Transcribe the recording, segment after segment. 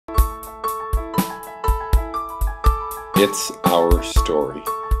It's Our Story.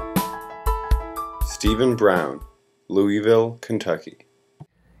 Stephen Brown, Louisville, Kentucky.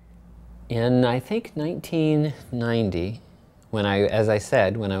 In, I think, 1990, as I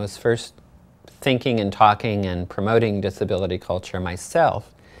said, when I was first thinking and talking and promoting disability culture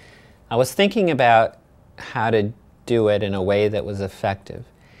myself, I was thinking about how to do it in a way that was effective.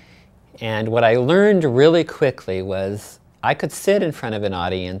 And what I learned really quickly was I could sit in front of an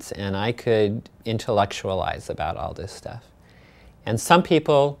audience and I could intellectualize about all this stuff. And some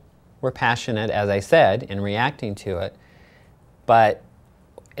people were passionate, as I said, in reacting to it, but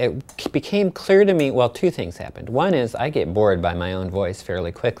it became clear to me, well, two things happened. One is I get bored by my own voice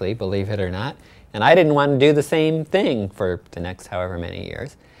fairly quickly, believe it or not, and I didn't want to do the same thing for the next however many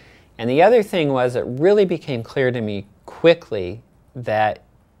years. And the other thing was it really became clear to me quickly that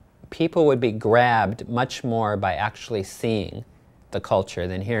people would be grabbed much more by actually seeing the culture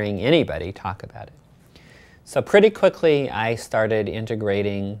than hearing anybody talk about it. So pretty quickly I started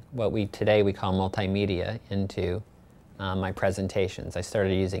integrating what today we call multimedia into my presentations. I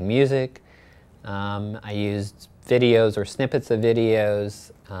started using music, I used videos or snippets of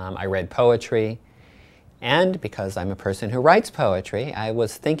videos, I read poetry, and because I'm a person who writes poetry, I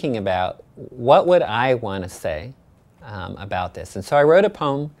was thinking about what would I want to say about this. And so I wrote a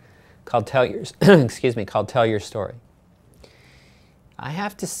poem called Tell Your Story. I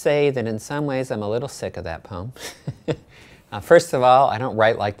have to say that in some ways I'm a little sick of that poem. First of all, I don't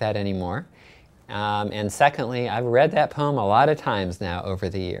write like that anymore. And secondly, I've read that poem a lot of times now over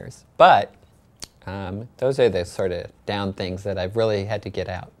the years. But those are the sort of down things that I've really had to get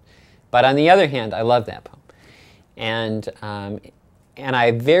out. But on the other hand, I love that poem. And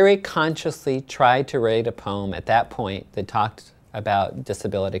I very consciously tried to write a poem at that point that talked about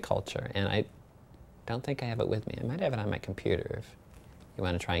disability culture. And I don't think I have it with me. I might have it on my computer if you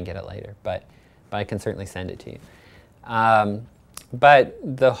want to try and get it later. But I can certainly send it to you. But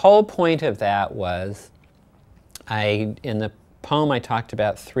the whole point of that was, in the poem I talked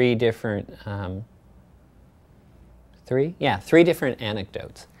about three different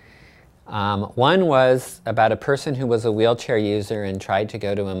anecdotes. One was about a person who was a wheelchair user and tried to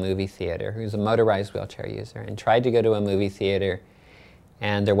go to a movie theater, who's a motorized wheelchair user, and tried to go to a movie theater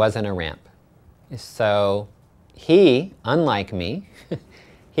and there wasn't a ramp. So he, unlike me,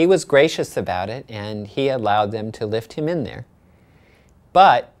 he was gracious about it and he allowed them to lift him in there.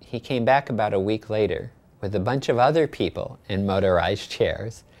 But he came back about a week later with a bunch of other people in motorized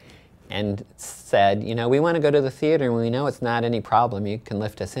chairs and said, you know, we want to go to the theater and we know it's not any problem, you can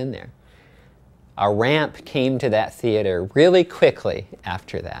lift us in there. A ramp came to that theater really quickly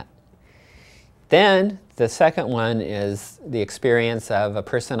after that. Then the second one is the experience of a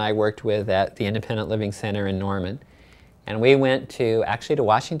person I worked with at the Independent Living Center in Norman. And we went actually to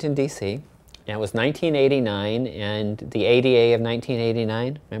Washington, D.C. And it was 1989, and the ADA of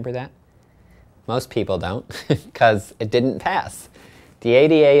 1989, remember that? Most people don't, because it didn't pass. The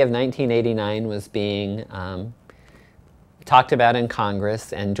ADA of 1989 was being talked about in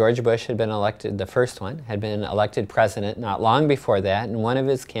Congress, and George Bush had been elected, the first one, had been elected president not long before that, and one of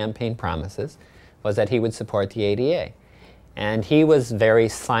his campaign promises was that he would support the ADA. And he was very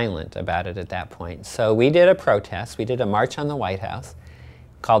silent about it at that point. So we did a protest, we did a march on the White House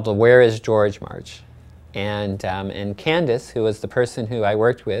called the Where is George March. And Candace, who was the person who I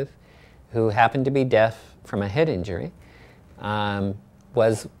worked with, who happened to be deaf from a head injury,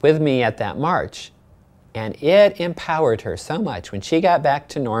 was with me at that march. And it empowered her so much. When she got back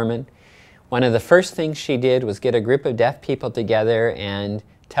to Norman, one of the first things she did was get a group of deaf people together and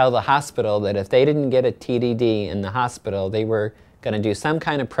tell the hospital that if they didn't get a TDD in the hospital, they were going to do some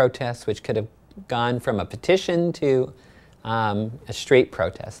kind of protest, which could have gone from a petition to a street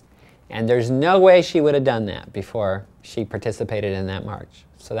protest. And there's no way she would have done that before she participated in that march.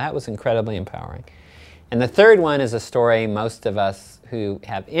 So that was incredibly empowering. And the third one is a story most of us who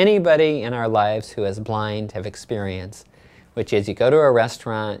have anybody in our lives who is blind have experienced, which is you go to a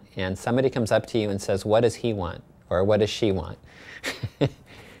restaurant and somebody comes up to you and says, what does he want? Or what does she want?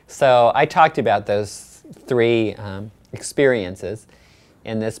 So I talked about those three experiences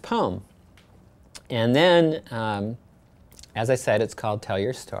in this poem. And then, as I said, it's called Tell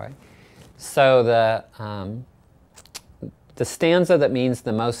Your Story. So the stanza that means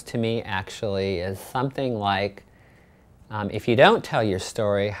the most to me actually is something like, if you don't tell your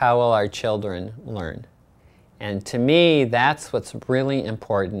story, how will our children learn? And to me, that's what's really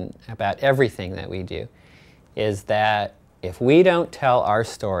important about everything that we do, is that if we don't tell our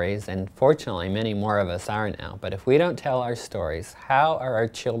stories, and fortunately many more of us are now, but if we don't tell our stories, how are our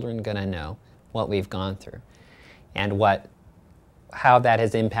children going to know what we've gone through and what how that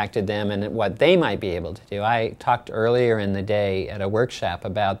has impacted them and what they might be able to do. I talked earlier in the day at a workshop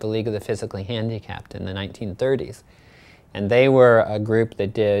about the League of the Physically Handicapped in the 1930s. And they were a group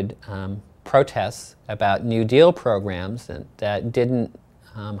that did protests about New Deal programs that didn't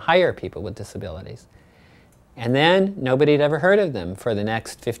hire people with disabilities. And then nobody had ever heard of them for the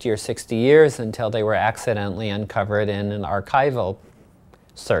next 50 or 60 years until they were accidentally uncovered in an archival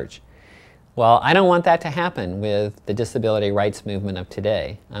search. Well, I don't want that to happen with the disability rights movement of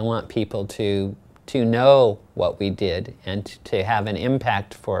today. I want people to know what we did and to have an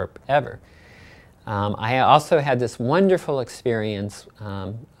impact forever. I also had this wonderful experience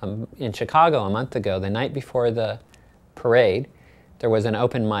in Chicago a month ago. The night before the parade, there was an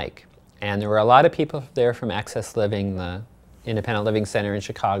open mic. And there were a lot of people there from Access Living, the independent living center in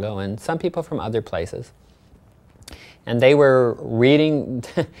Chicago, and some people from other places. And they were reading,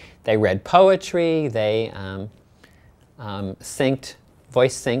 they read poetry, they voice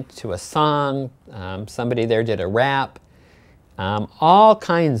synced to a song, somebody there did a rap. All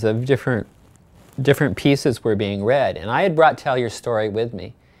kinds of different pieces were being read. And I had brought Tell Your Story with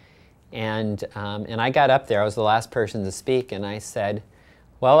me. And I got up there, I was the last person to speak, and I said,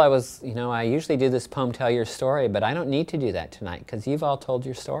 well, I usually do this poem, Tell Your Story, but I don't need to do that tonight because you've all told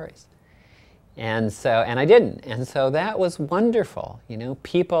your stories. And I didn't. And so that was wonderful.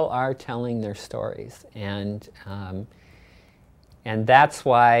 People are telling their stories. And that's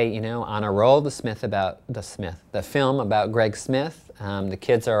why, on a roll, the film about Greg Smith, The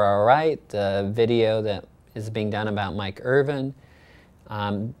Kids Are All Right, the video that is being done about Mike Irvin,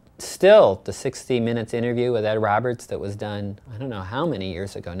 still the 60 Minutes interview with Ed Roberts that was done, I don't know how many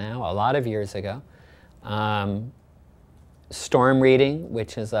years ago now, a lot of years ago. Storm Reading,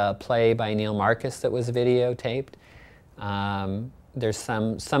 which is a play by Neil Marcus that was videotaped. There's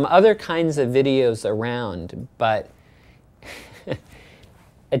some other kinds of videos around, but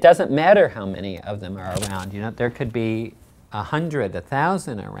it doesn't matter how many of them are around. There could be 100,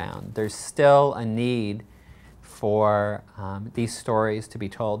 1,000 around. There's still a need for these stories to be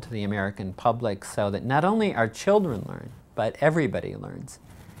told to the American public so that not only our children learn, but everybody learns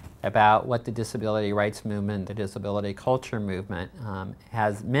about what the disability rights movement, the disability culture movement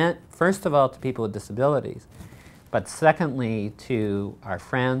has meant, first of all, to people with disabilities, but secondly, to our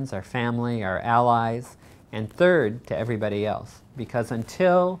friends, our family, our allies, and third, to everybody else. Because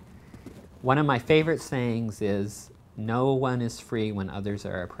one of my favorite sayings is, no one is free when others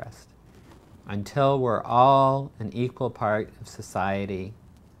are oppressed. Until we're all an equal part of society,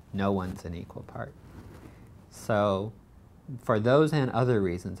 no one's an equal part. So, for those and other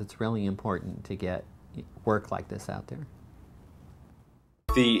reasons, it's really important to get work like this out there.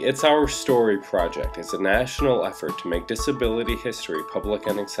 The It's Our Story project is a national effort to make disability history public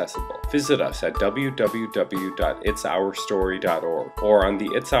and accessible. Visit us at www.itsourstory.org or on the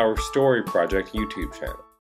It's Our Story project YouTube channel.